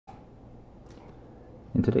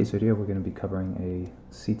In today's video, we're going to be covering a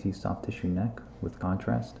CT soft tissue neck with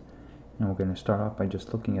contrast, and we're going to start off by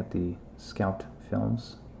just looking at the scout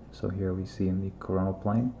films. So here we see in the coronal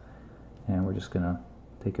plane, and we're just going to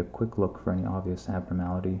take a quick look for any obvious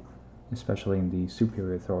abnormality, especially in the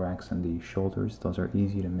superior thorax and the shoulders. Those are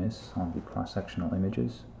easy to miss on the cross-sectional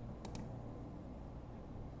images.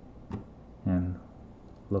 And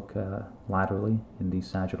look laterally in the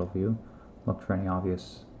sagittal view. Look for any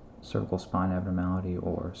obvious cervical spine abnormality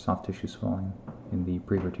or soft tissue swelling in the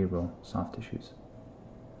prevertebral soft tissues.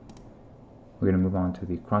 We're going to move on to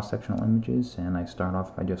the cross-sectional images, and I start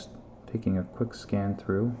off by just taking a quick scan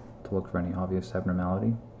through to look for any obvious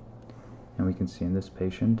abnormality. And we can see in this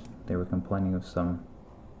patient, they were complaining of some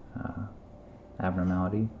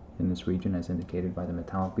abnormality in this region as indicated by the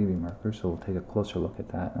metallic BB marker, so we'll take a closer look at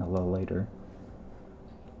that a little later.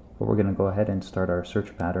 But we're going to go ahead and start our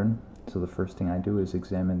search pattern. So the first thing I do is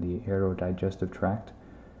examine the aerodigestive tract,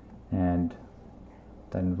 and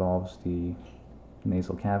that involves the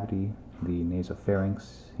nasal cavity, the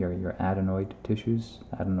nasopharynx, here are your adenoid tissues,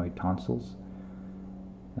 adenoid tonsils,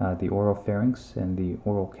 the oropharynx and the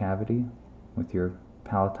oral cavity with your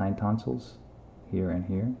palatine tonsils here and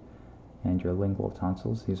here, and your lingual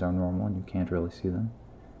tonsils. These are normal and you can't really see them.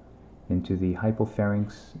 Into the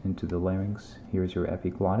hypopharynx, into the larynx, here's your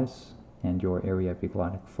epiglottis and your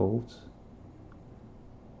aryepiglottic folds.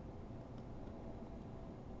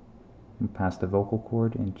 And past the vocal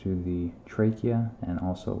cord into the trachea, and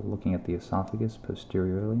also looking at the esophagus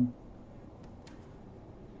posteriorly.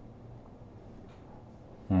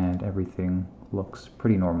 And everything looks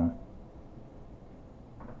pretty normal.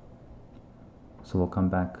 So we'll come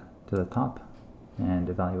back to the top and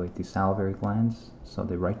evaluate the salivary glands. So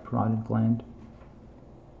the right parotid gland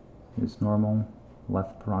is normal.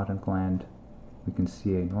 Left parotid gland, we can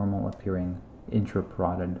see a normal appearing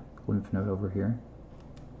intraparotid lymph node over here.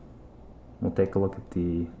 We'll take a look at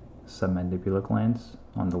the submandibular glands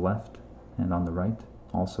on the left and on the right,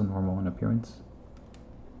 also normal in appearance.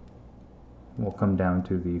 We'll come down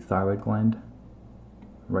to the thyroid gland,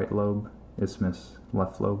 right lobe, isthmus,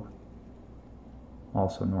 left lobe,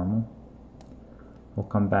 also normal. We'll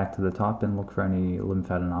come back to the top and look for any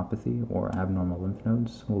lymphadenopathy or abnormal lymph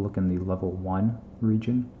nodes. We'll look in the level 1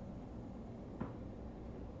 region.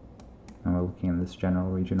 And we're looking in this general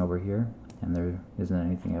region over here, and there isn't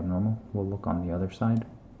anything abnormal. We'll look on the other side.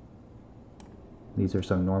 These are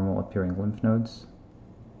some normal appearing lymph nodes.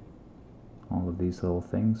 All of these little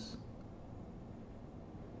things.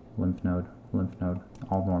 Lymph node,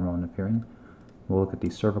 all normal in appearing. We'll look at the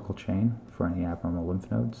cervical chain for any abnormal lymph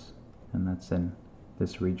nodes, and that's in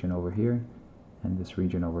this region over here and this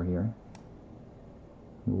region over here.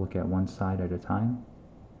 We'll look at one side at a time,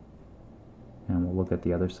 and we'll look at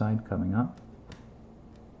the other side coming up.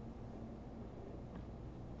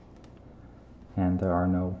 And there are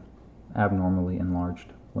no abnormally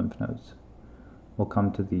enlarged lymph nodes. We'll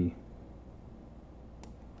come to the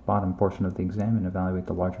bottom portion of the exam and evaluate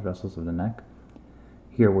the larger vessels of the neck.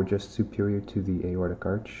 Here we're just superior to the aortic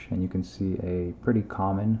arch, and you can see a pretty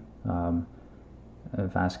common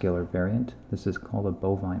vascular variant. This is called a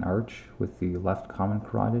bovine arch, with the left common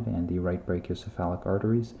carotid and the right brachiocephalic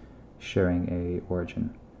arteries sharing a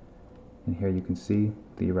origin. And here you can see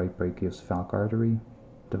the right brachiocephalic artery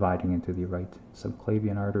dividing into the right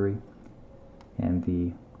subclavian artery and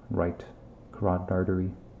the right carotid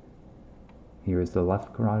artery. Here is the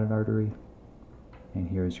left carotid artery, and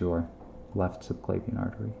here's your left subclavian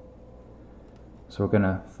artery. So we're going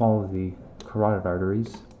to follow the carotid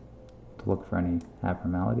arteries to look for any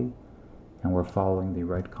abnormality, and we're following the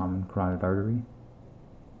right common carotid artery,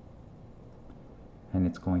 and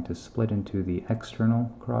it's going to split into the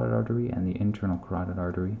external carotid artery and the internal carotid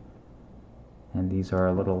artery, and these are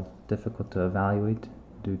a little difficult to evaluate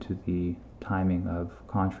due to the timing of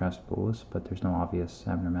contrast bolus, but there's no obvious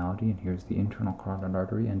abnormality. And here's the internal carotid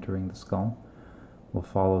artery entering the skull. We'll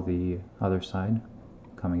follow the other side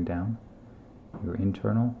coming down, your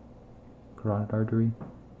internal carotid artery,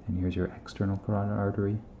 and here's your external carotid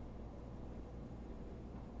artery.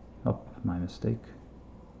 Oh, my mistake.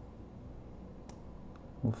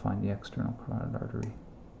 We'll find the external carotid artery.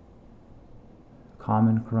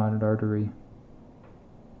 Common carotid artery,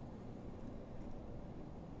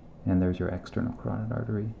 and there's your external carotid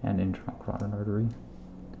artery and internal carotid artery.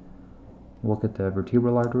 We'll look at the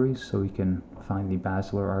vertebral arteries, so we can find the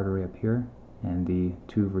basilar artery up here and the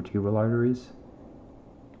two vertebral arteries.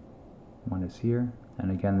 One is here,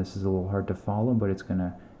 and again this is a little hard to follow, but it's going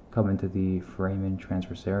to come into the foramen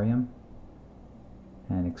transversarium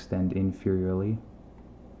and extend inferiorly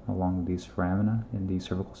along these foramina in the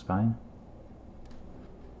cervical spine.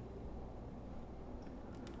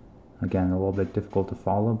 Again, a little bit difficult to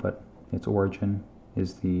follow, but its origin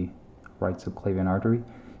is the right subclavian artery.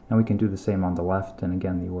 And we can do the same on the left, and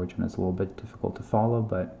again, the origin is a little bit difficult to follow,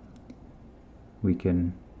 but we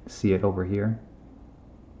can see it over here,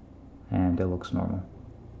 and it looks normal.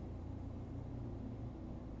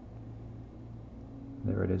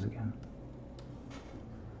 There it is again.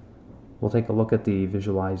 We'll take a look at the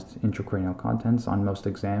visualized intracranial contents. On most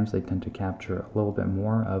exams, they tend to capture a little bit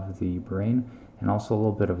more of the brain and also a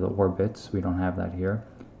little bit of the orbits. We don't have that here,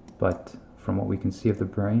 but from what we can see of the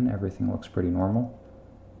brain, everything looks pretty normal,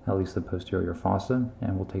 at least the posterior fossa.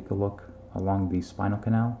 And we'll take a look along the spinal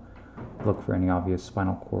canal, look for any obvious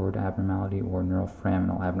spinal cord abnormality or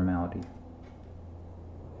neuroforaminal abnormality.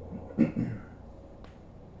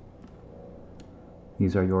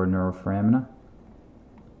 These are your neuroforamina.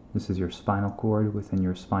 This is your spinal cord within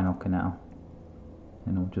your spinal canal.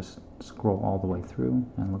 And we'll just scroll all the way through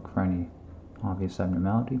and look for any obvious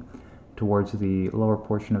abnormality. Towards the lower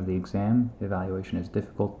portion of the exam, evaluation is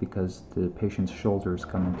difficult because the patient's shoulders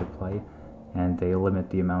come into play and they limit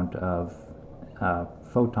the amount of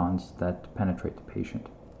photons that penetrate the patient.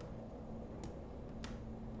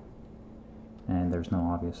 And there's no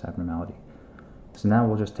obvious abnormality. So now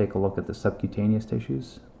we'll just take a look at the subcutaneous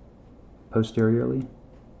tissues posteriorly,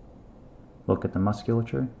 look at the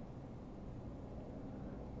musculature.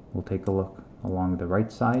 We'll take a look along the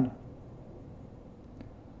right side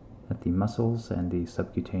at the muscles and the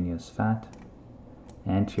subcutaneous fat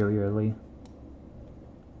anteriorly,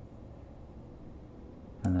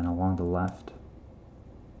 and then along the left.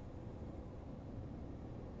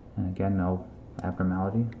 And again, no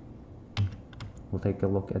abnormality. We'll take a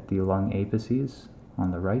look at the lung apices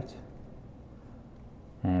on the right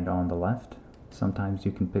and on the left. Sometimes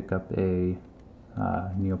you can pick up a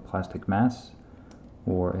neoplastic mass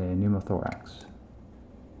or a pneumothorax.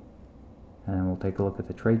 And then we'll take a look at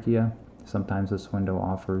the trachea. Sometimes this window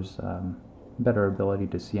offers better ability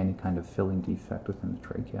to see any kind of filling defect within the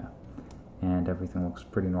trachea. And everything looks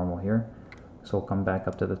pretty normal here. So we'll come back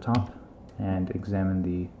up to the top and examine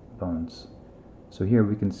the bones. So here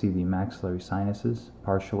we can see the maxillary sinuses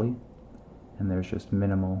partially, and there's just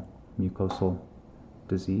minimal mucosal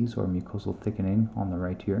disease or mucosal thickening on the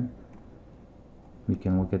right here. We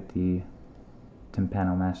can look at the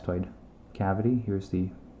tympanomastoid cavity. Here's the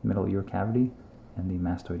middle ear cavity and the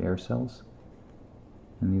mastoid air cells,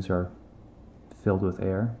 and these are filled with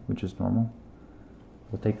air, which is normal.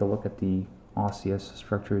 We'll take a look at the osseous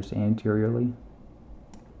structures anteriorly.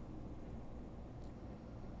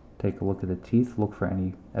 Take a look at the teeth, look for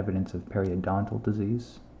any evidence of periodontal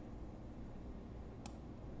disease.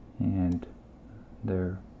 And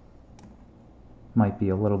there might be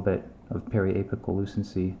a little bit of periapical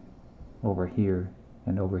lucency over here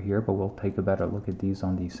and over here, but we'll take a better look at these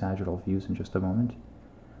on the sagittal views in just a moment.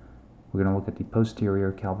 We're going to look at the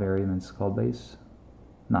posterior calvarium and skull base.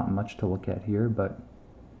 Not much to look at here, but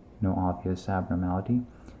no obvious abnormality.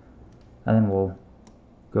 And then we'll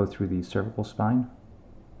go through the cervical spine.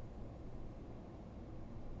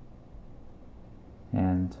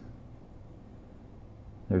 And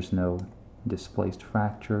there's no displaced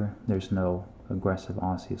fracture, there's no aggressive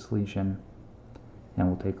osseous lesion. And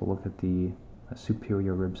we'll take a look at the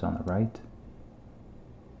superior ribs on the right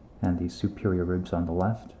and the superior ribs on the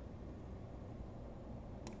left,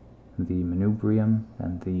 the manubrium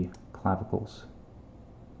and the clavicles.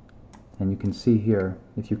 And you can see here,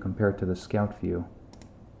 if you compare it to the scout view,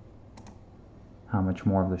 how much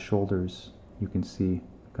more of the shoulders you can see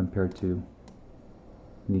compared to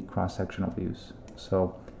the cross-sectional views.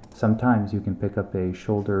 So sometimes you can pick up a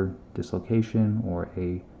shoulder dislocation or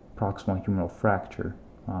a proximal humeral fracture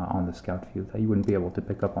on the scout view that you wouldn't be able to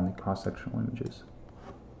pick up on the cross-sectional images.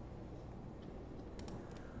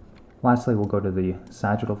 Lastly, we'll go to the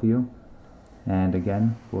sagittal view, and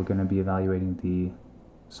again we're going to be evaluating the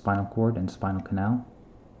spinal cord and spinal canal.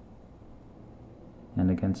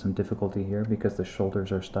 And again, some difficulty here because the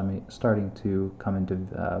shoulders are starting to come into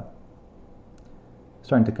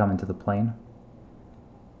the plane.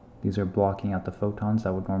 These are blocking out the photons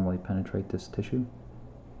that would normally penetrate this tissue,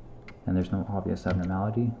 and there's no obvious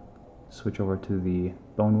abnormality. Switch over to the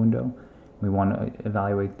bone window. We want to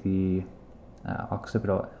evaluate the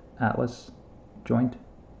occipital atlas joint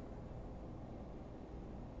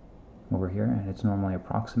over here, and it's normally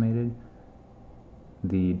approximated.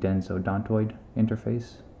 The densodontoid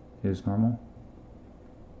interface is normal,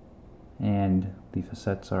 and the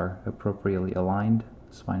facets are appropriately aligned.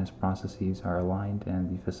 Spinous processes are aligned, and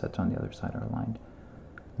the facets on the other side are aligned.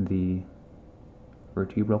 The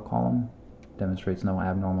vertebral column demonstrates no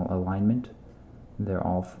abnormal alignment. They're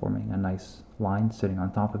all forming a nice line sitting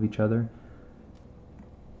on top of each other.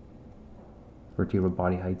 vertebral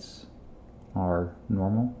body heights are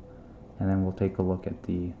normal. And then we'll take a look at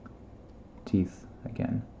the teeth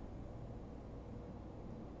again,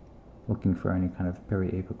 looking for any kind of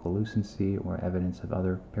periapical lucency or evidence of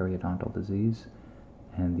other periodontal disease.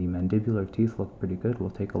 And the mandibular teeth look pretty good. We'll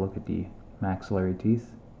take a look at the maxillary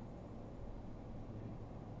teeth.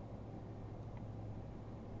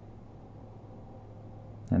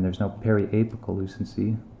 And there's no periapical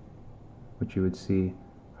lucency, which you would see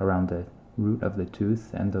around the root of the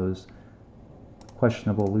tooth, and those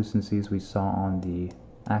questionable lucencies we saw on the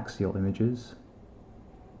axial images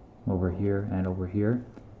over here and over here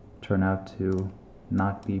turn out to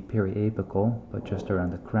not be periapical, but just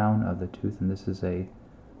around the crown of the tooth, and this is a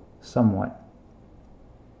somewhat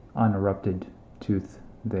unerupted tooth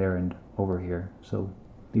there and over here. So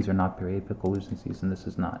these are not periapical lucencies, and this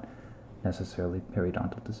is not necessarily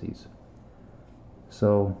periodontal disease.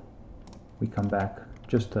 So we come back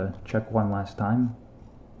just to check one last time,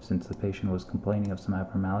 since the patient was complaining of some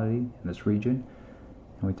abnormality in this region,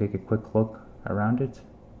 and we take a quick look around it,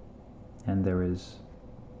 and there is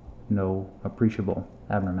no appreciable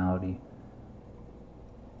abnormality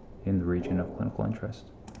in the region of clinical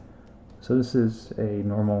interest. So this is a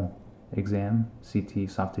normal exam, CT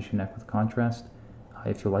soft tissue neck with contrast.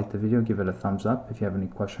 If you liked the video, give it a thumbs up. If you have any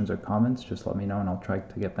questions or comments, just let me know and I'll try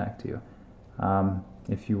to get back to you.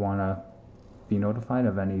 If you want to be notified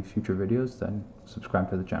of any future videos, then subscribe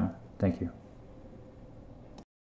to the channel. Thank you.